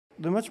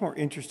the much more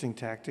interesting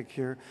tactic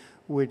here,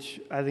 which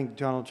I think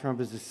Donald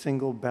Trump is the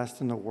single best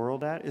in the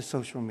world at, is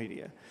social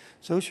media.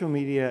 Social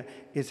media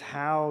is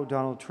how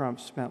Donald Trump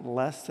spent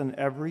less than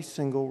every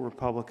single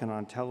Republican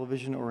on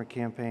television or a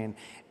campaign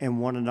and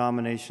won a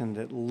nomination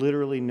that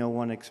literally no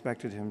one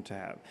expected him to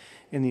have.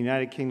 In the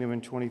United Kingdom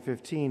in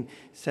 2015,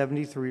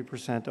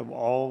 73% of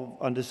all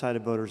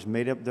undecided voters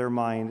made up their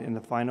mind in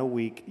the final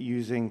week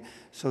using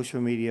social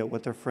media,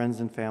 what their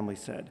friends and family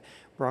said.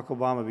 Barack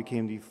Obama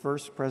became the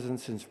first president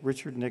since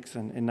Richard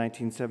Nixon in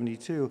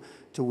 1972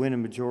 to win a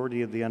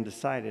majority of the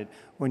undecided.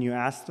 When you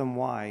asked them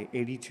why,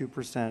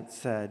 82%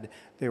 said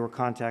they were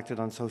contacted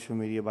on social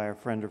media by a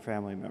friend or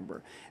family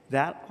member.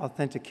 That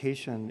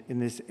authentication in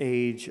this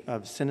age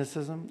of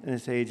cynicism, in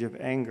this age of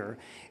anger,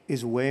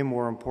 is way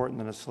more important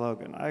than a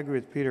slogan. I agree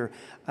with Peter.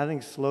 I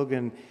think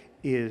slogan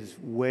is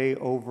way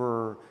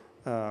over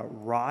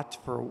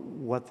wrought for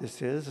what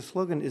this is. A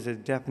slogan is a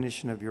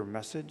definition of your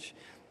message.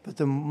 But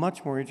the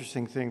much more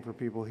interesting thing for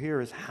people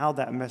here is how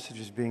that message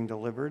is being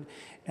delivered,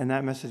 and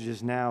that message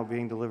is now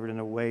being delivered in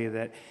a way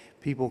that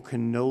people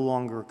can no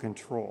longer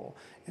control.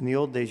 In the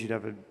old days, you'd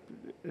have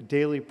a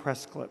daily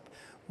press clip.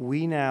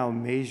 We now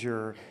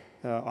measure,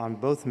 on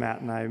both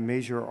Matt and I,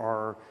 measure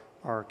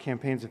our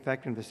campaign's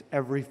effectiveness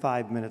every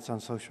 5 minutes on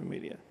social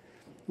media.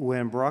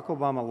 When Barack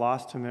Obama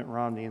lost to Mitt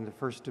Romney in the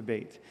first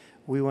debate,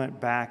 we went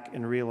back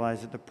and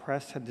realized that the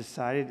press had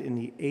decided in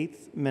the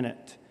 8th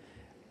minute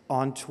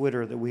on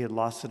Twitter that we had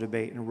lost the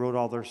debate and wrote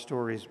all their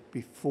stories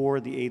before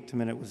the 8th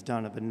minute was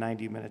done of a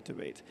 90-minute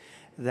debate.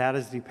 That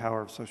is the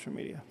power of social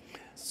media.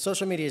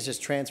 Social media is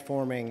just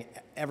transforming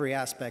every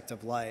aspect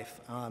of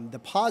life. The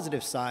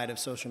positive side of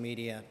social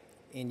media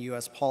in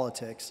U.S.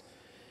 politics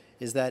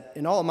is that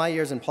in all of my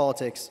years in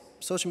politics,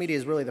 social media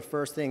is really the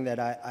first thing that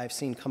I've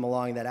seen come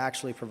along that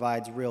actually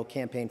provides real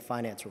campaign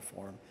finance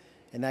reform.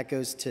 And that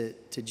goes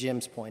to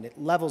Jim's point.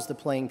 It levels the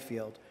playing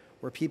field,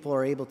 where people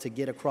are able to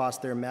get across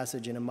their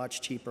message in a much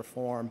cheaper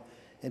form.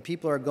 And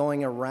people are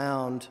going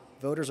around,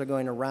 voters are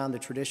going around the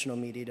traditional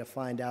media to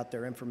find out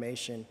their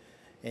information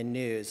and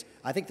news.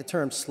 I think the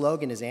term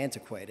slogan is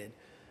antiquated.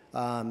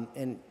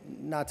 And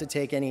not to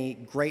take any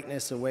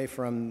greatness away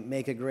from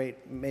Make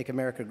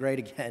America Great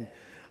Again,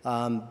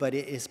 but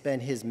it's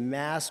been his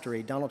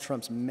mastery, Donald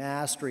Trump's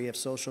mastery of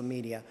social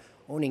media,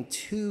 owning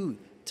 2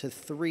 to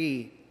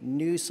 3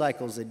 news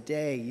cycles a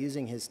day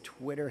using his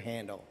Twitter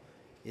handle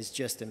is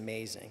just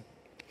amazing.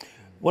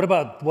 What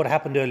about what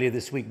happened earlier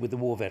this week with the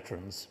war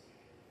veterans?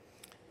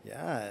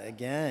 Yeah,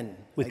 again.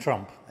 With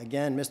Trump.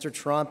 Again, Mr.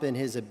 Trump and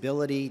his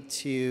ability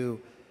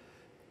to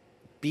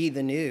be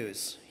the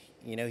news.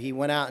 You know, he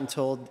went out and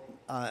told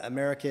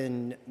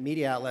American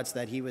media outlets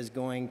that he was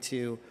going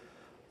to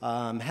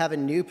have a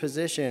new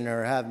position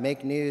or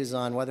make news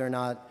on whether or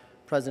not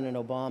President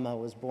Obama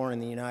was born in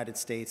the United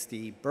States,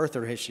 the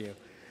birther issue.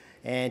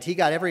 And he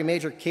got every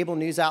major cable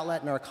news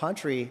outlet in our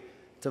country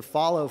to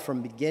follow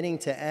from beginning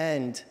to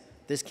end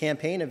this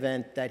campaign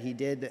event that he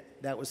did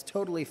that was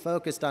totally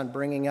focused on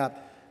bringing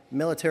up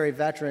military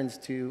veterans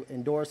to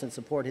endorse and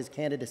support his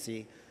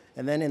candidacy.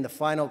 And then in the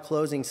final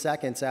closing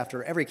seconds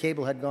after every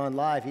cable had gone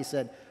live, he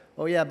said,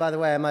 oh yeah, by the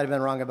way, I might have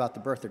been wrong about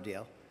the birther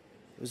deal.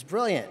 It was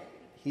brilliant.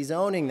 He's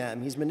owning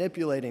them. He's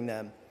manipulating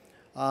them.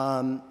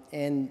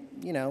 And,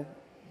 you know,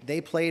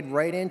 they played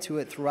right into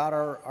it throughout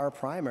our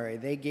primary.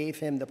 They gave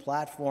him the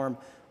platform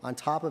on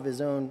top of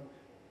his own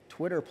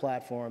Twitter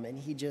platform, and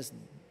he just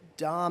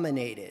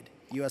dominated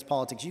U.S.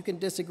 politics. You can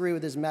disagree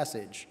with his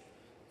message,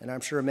 and I'm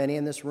sure many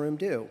in this room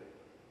do,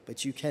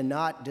 but you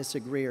cannot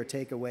disagree or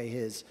take away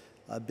his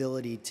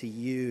ability to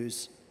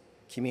use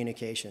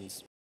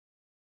communications.